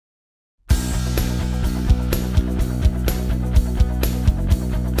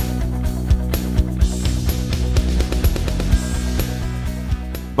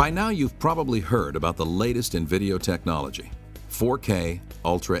By now you've probably heard about the latest in video technology, 4K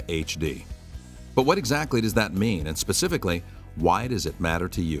Ultra HD. But what exactly does that mean, and specifically, why does it matter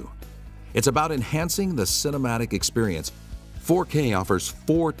to you? It's about enhancing the cinematic experience. 4K offers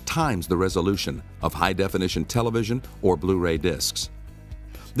 4 times the resolution of high-definition television or Blu-ray discs.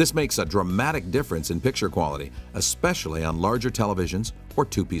 This makes a dramatic difference in picture quality, especially on larger televisions or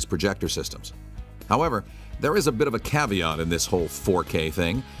two-piece projector systems. However, there is a bit of a caveat in this whole 4K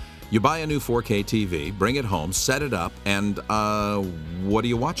thing. You buy a new 4K TV, bring it home, set it up, and what do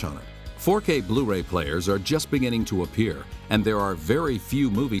you watch on it? 4K Blu-ray players are just beginning to appear, and there are very few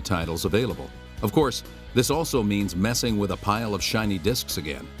movie titles available. Of course, this also means messing with a pile of shiny discs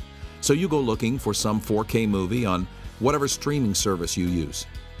again. So you go looking for some 4K movie on whatever streaming service you use.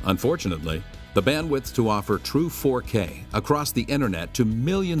 Unfortunately, the bandwidth to offer true 4K across the internet to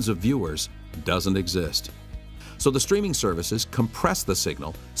millions of viewers doesn't exist. So the streaming services compress the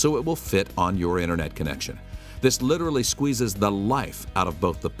signal so it will fit on your internet connection. This literally squeezes the life out of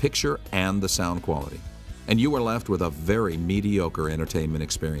both the picture and the sound quality, and you are left with a very mediocre entertainment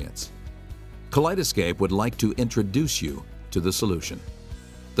experience. Kaleidescape would like to introduce you to the solution: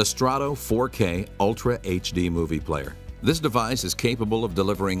 the Strato 4K Ultra HD movie player. This device is capable of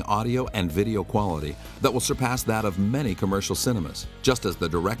delivering audio and video quality that will surpass that of many commercial cinemas, just as the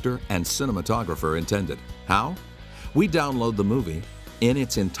director and cinematographer intended. How? We download the movie in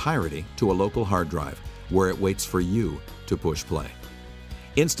its entirety to a local hard drive, where it waits for you to push play.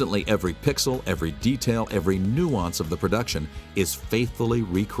 Instantly, every pixel, every detail, every nuance of the production is faithfully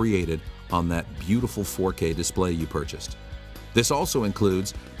recreated on that beautiful 4K display you purchased. This also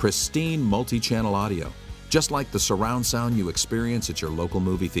includes pristine multi-channel audio, just like the surround sound you experience at your local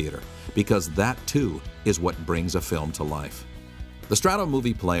movie theater, because that too is what brings a film to life. The Strato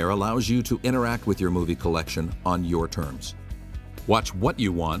movie player allows you to interact with your movie collection on your terms. Watch what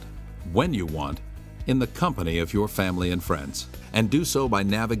you want, when you want, in the company of your family and friends, and do so by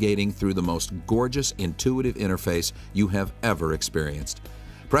navigating through the most gorgeous, intuitive interface you have ever experienced.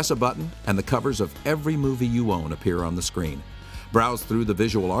 Press a button and the covers of every movie you own appear on the screen. Browse through the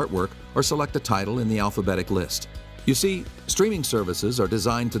visual artwork or select a title in the alphabetic list. You see, streaming services are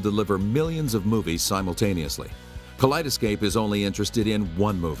designed to deliver millions of movies simultaneously. Kaleidescape is only interested in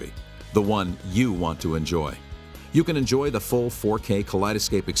one movie, the one you want to enjoy. You can enjoy the full 4K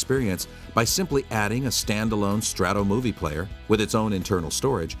Kaleidescape experience by simply adding a standalone Strato movie player with its own internal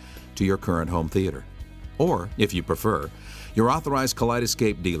storage to your current home theater. Or, if you prefer, your authorized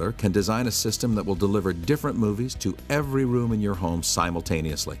Kaleidescape dealer can design a system that will deliver different movies to every room in your home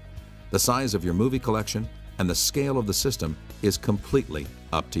simultaneously. The size of your movie collection and the scale of the system is completely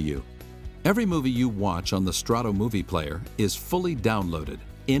up to you. Every movie you watch on the Strato movie player is fully downloaded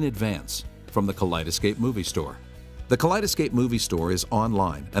in advance from the Kaleidescape movie store. The Kaleidescape movie store is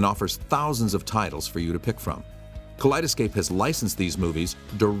online and offers thousands of titles for you to pick from. Kaleidescape has licensed these movies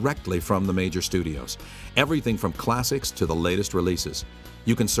directly from the major studios, everything from classics to the latest releases.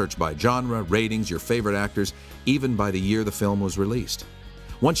 You can search by genre, ratings, your favorite actors, even by the year the film was released.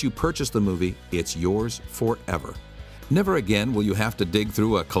 Once you purchase the movie, it's yours forever. Never again will you have to dig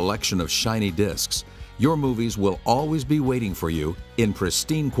through a collection of shiny discs. Your movies will always be waiting for you in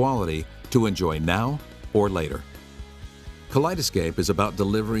pristine quality to enjoy now or later. Kaleidescape is about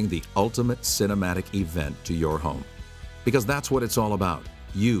delivering the ultimate cinematic event to your home. Because that's what it's all about.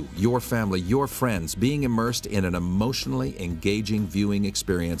 You, your family, your friends being immersed in an emotionally engaging viewing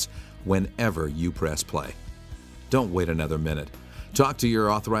experience whenever you press play. Don't wait another minute. Talk to your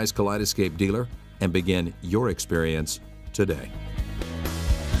authorized Kaleidescape dealer and begin your experience today.